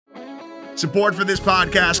Support for this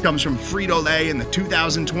podcast comes from Frito-Lay and the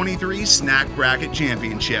 2023 Snack Bracket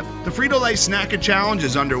Championship. The Frito-Lay Snack-It Challenge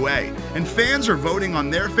is underway, and fans are voting on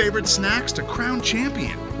their favorite snacks to crown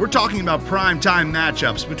champion. We're talking about prime-time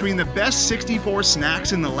matchups between the best 64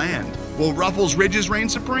 snacks in the land. Will Ruffles Ridges reign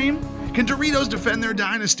supreme? Can Doritos defend their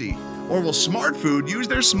dynasty? Or will Smart Food use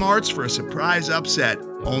their smarts for a surprise upset?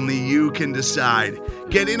 Only you can decide.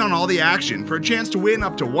 Get in on all the action for a chance to win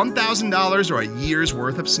up to $1,000 or a year's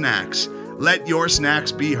worth of snacks. Let your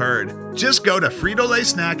snacks be heard. Just go to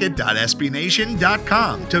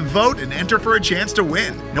fritolaysnacket.sbnation.com to vote and enter for a chance to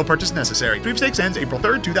win. No purchase necessary. Sweepstakes ends April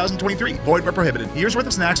 3rd, 2023. Void where prohibited. Year's worth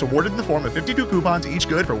of snacks awarded in the form of 52 coupons, each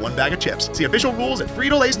good for one bag of chips. See official rules at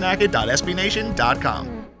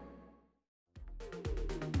fritolaysnacket.sbnation.com.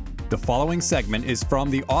 The following segment is from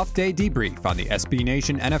the Off-Day Debrief on the SB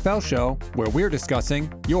Nation NFL Show, where we're discussing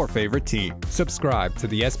your favorite team. Subscribe to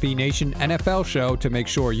the SB Nation NFL Show to make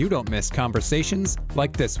sure you don't miss conversations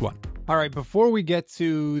like this one. All right, before we get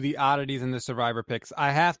to the oddities and the survivor picks,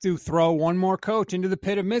 I have to throw one more coach into the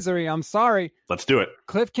pit of misery. I'm sorry. Let's do it.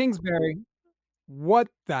 Cliff Kingsbury. What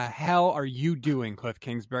the hell are you doing, Cliff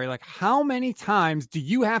Kingsbury? Like, how many times do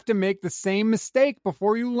you have to make the same mistake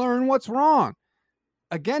before you learn what's wrong?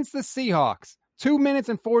 Against the Seahawks, 2 minutes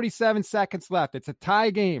and 47 seconds left. It's a tie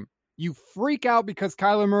game. You freak out because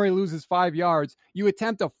Kyler Murray loses 5 yards. You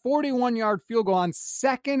attempt a 41-yard field goal on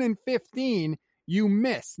 2nd and 15. You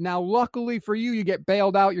miss. Now, luckily for you, you get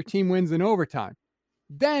bailed out. Your team wins in overtime.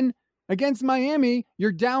 Then, against Miami,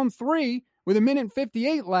 you're down 3 with 1 minute and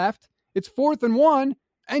 58 left. It's 4th and 1,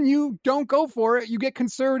 and you don't go for it. You get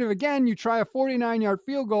conservative again. You try a 49-yard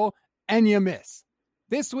field goal, and you miss.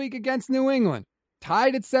 This week against New England,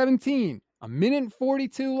 tied at 17, 1 minute and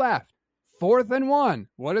 42 left, 4th and 1.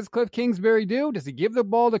 What does Cliff Kingsbury do? Does he give the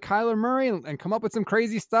ball to Kyler Murray and come up with some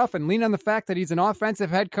crazy stuff and lean on the fact that he's an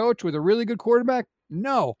offensive head coach with a really good quarterback?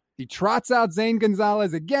 No. He trots out Zane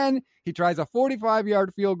Gonzalez again. He tries a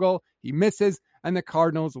 45-yard field goal. He misses, and the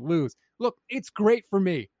Cardinals lose. Look, it's great for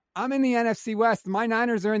me. I'm in the NFC West. My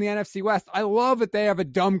Niners are in the NFC West. I love that they have a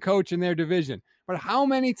dumb coach in their division. But how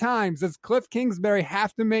many times does Cliff Kingsbury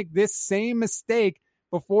have to make this same mistake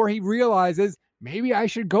before he realizes maybe I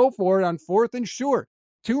should go for it on 4th and short?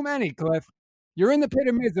 Too many, Cliff. You're in the pit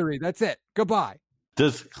of misery. That's it. Goodbye.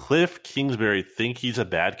 Does Cliff Kingsbury think he's a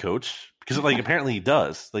bad coach? Because apparently he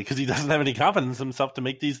does. Because he doesn't have any confidence in himself to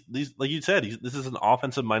make these like you said, this is an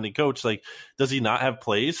offensive minded coach. Does he not have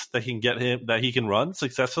plays that can get him, that he can run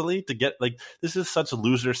successfully to get, this is such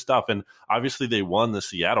loser stuff. And obviously they won the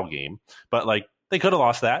Seattle game, but they could have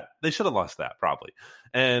lost that. They should have lost that probably.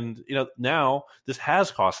 And, now this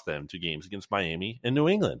has cost them 2 games against Miami and New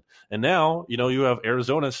England. And now, you have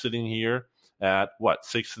Arizona sitting here at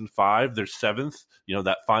 6-5. They're 7th,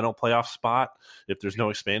 that final playoff spot if there's no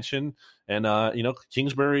expansion. And,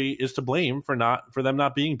 Kingsbury is to blame for them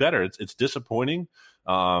not being better. It's disappointing.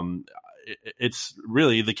 It's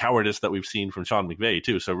really the cowardice that we've seen from Sean McVay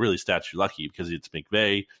too. So really statue lucky because it's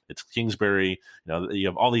McVay, it's Kingsbury. You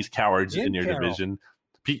have all these cowards in your division.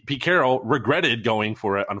 Pete Carroll regretted going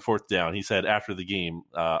for it on 4th down. He said after the game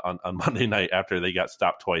on Monday night after they got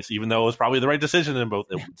stopped twice, even though it was probably the right decision in both.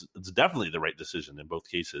 It's definitely the right decision in both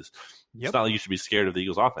cases. Yep. It's not like you should be scared of the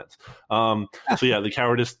Eagles offense. So yeah, the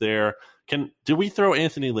cowardice there. Did we throw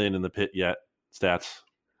Anthony Lynn in the pit yet? Stats?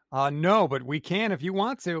 No, but we can if you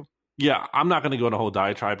want to. Yeah, I'm not going to go on a whole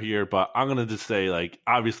diatribe here, but I'm going to just say,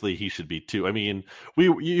 obviously he should be too. I mean,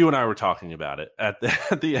 you and I were talking about it at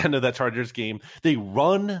the end of that Chargers game. They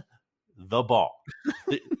run the ball.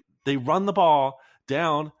 they run the ball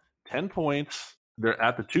down 10 points. They're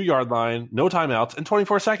at the 2-yard line, no timeouts, and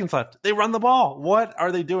 24 seconds left. They run the ball. What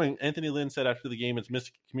are they doing? Anthony Lynn said after the game it's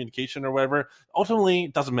miscommunication or whatever. Ultimately,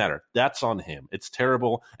 it doesn't matter. That's on him. It's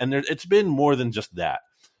terrible. And it's been more than just that.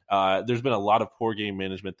 There's been a lot of poor game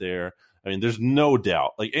management there. I mean, there's no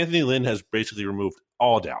doubt. Anthony Lynn has basically removed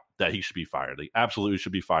all doubt that he should be fired. Absolutely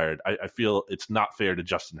should be fired. I feel it's not fair to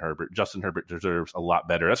Justin Herbert. Justin Herbert deserves a lot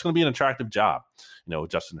better. That's going to be an attractive job,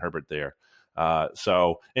 with Justin Herbert there.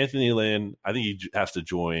 So Anthony Lynn, I think he has to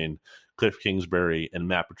join Cliff Kingsbury and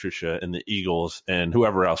Matt Patricia and the Eagles and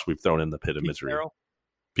whoever else we've thrown in the pit of misery.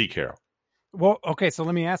 Pete Carroll. Well, okay, so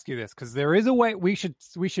let me ask you this, because there is a way we should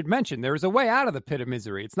mention there is a way out of the pit of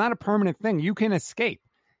misery. It's not a permanent thing. You can escape.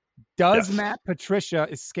 Does Matt Patricia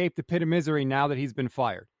escape the pit of misery now that he's been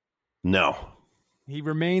fired? No. He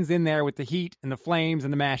remains in there with the heat and the flames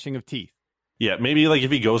and the mashing of teeth. Yeah, maybe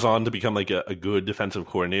if he goes on to become a good defensive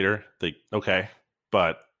coordinator, okay.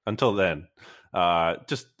 But until then,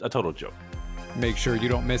 just a total joke. Make sure you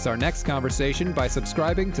don't miss our next conversation by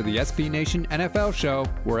subscribing to the SB Nation NFL Show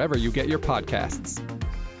wherever you get your podcasts.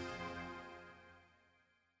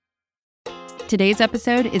 Today's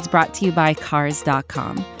episode is brought to you by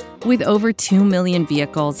Cars.com. With over 2 million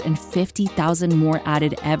vehicles and 50,000 more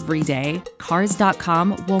added every day,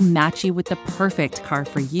 Cars.com will match you with the perfect car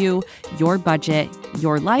for you, your budget,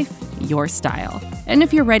 your life, your style. And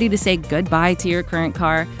if you're ready to say goodbye to your current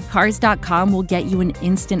car, Cars.com will get you an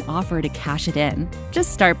instant offer to cash it in.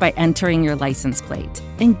 Just start by entering your license plate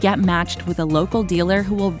and get matched with a local dealer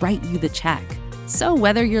who will write you the check. So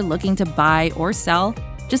whether you're looking to buy or sell,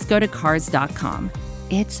 just go to Cars.com.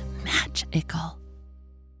 It's magical.